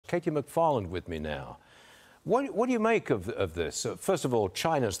KT McFarland with me now. What do you make of this? First of all,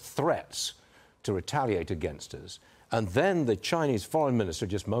 China's threats to retaliate against us, and then the Chinese foreign minister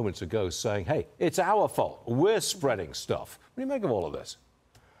just moments ago saying, hey, it's our fault. We're spreading stuff. What do you make of all of this?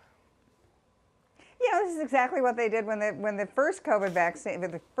 Yeah, this is exactly what they did when the first COVID vaccine,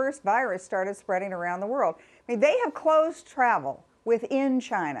 the first virus started spreading around the world. I mean, they have closed travel within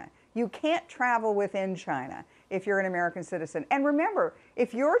China. You can't travel within China if you're an American citizen. And remember,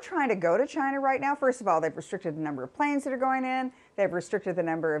 if you're trying to go to China right now, first of all, they've restricted the number of planes that are going in, they've restricted the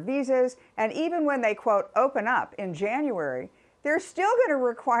number of visas, and even when they, quote, open up in January, they're still going to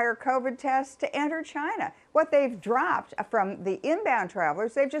require COVID tests to enter China. What they've dropped from the inbound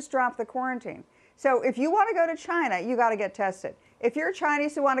travelers, they've just dropped the quarantine. So if you want to go to China, you got to get tested. If you're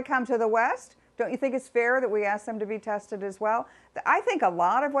Chinese who want to come to the West, don't you think it's fair that we ask them to be tested as well? I think a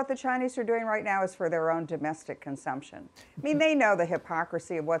lot of what the Chinese are doing right now is for their own domestic consumption. I mean, they know the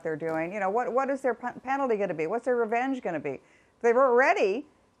hypocrisy of what they're doing. You know, what is their penalty going to be? What's their revenge going to be? They're already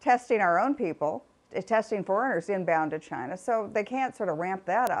testing our own people, testing foreigners inbound to China, so they can't sort of ramp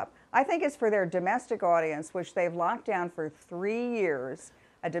that up. I think it's for their domestic audience, which they've locked down for 3 years,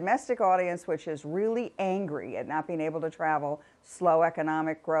 a domestic audience which is really angry at not being able to travel, slow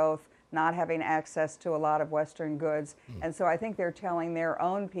economic growth, not having access to a lot of Western goods. And so I think they're telling their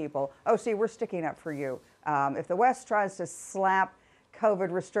own people, oh, see, we're sticking up for you. If the West tries to slap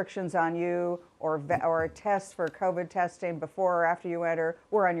COVID restrictions on you or a test for COVID testing before or after you enter,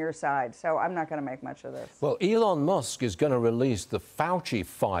 we're on your side. So I'm not going to make much of this. Well, Elon Musk is going to release the Fauci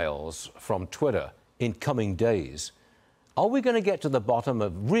files from Twitter in coming days. Are we going to get to the bottom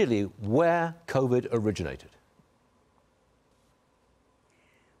of really where COVID originated?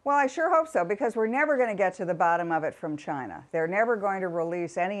 Well, I sure hope so, because we're never going to get to the bottom of it from China. They're never going to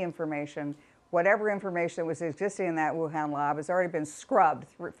release any information. Whatever information was existing in that Wuhan lab has already been scrubbed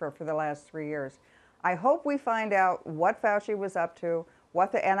for the last 3 years. I hope we find out what Fauci was up to,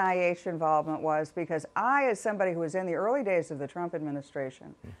 what the NIH involvement was, because I, as somebody who was in the early days of the Trump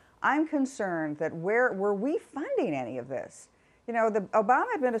administration, I'm concerned that were we funding any of this? You know, the Obama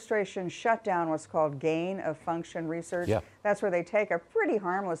administration shut down what's called gain-of-function research. Yeah. That's where they take a pretty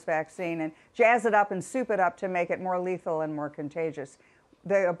harmless vaccine and jazz it up and soup it up to make it more lethal and more contagious.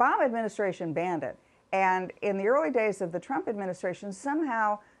 The Obama administration banned it. And in the early days of the Trump administration,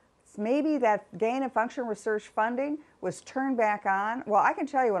 somehow, maybe that gain-of-function research funding was turned back on. Well, I can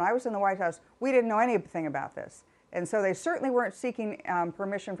tell you, when I was in the White House, we didn't know anything about this. And so they certainly weren't seeking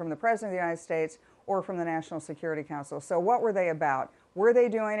permission from the President of the United States or from the National Security Council. So what were they about? Were they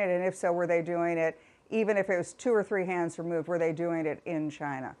doing it? And if so, were they doing it, even if it was 2 or 3 hands removed, were they doing it in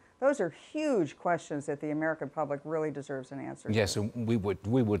China? Those are huge questions that the American public really deserves an answer to. Yes, and we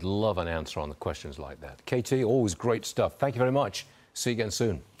would love an answer on the questions like that. KT, always great stuff. Thank you very much. See you again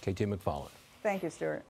soon. KT McFarland. Thank you, Stuart.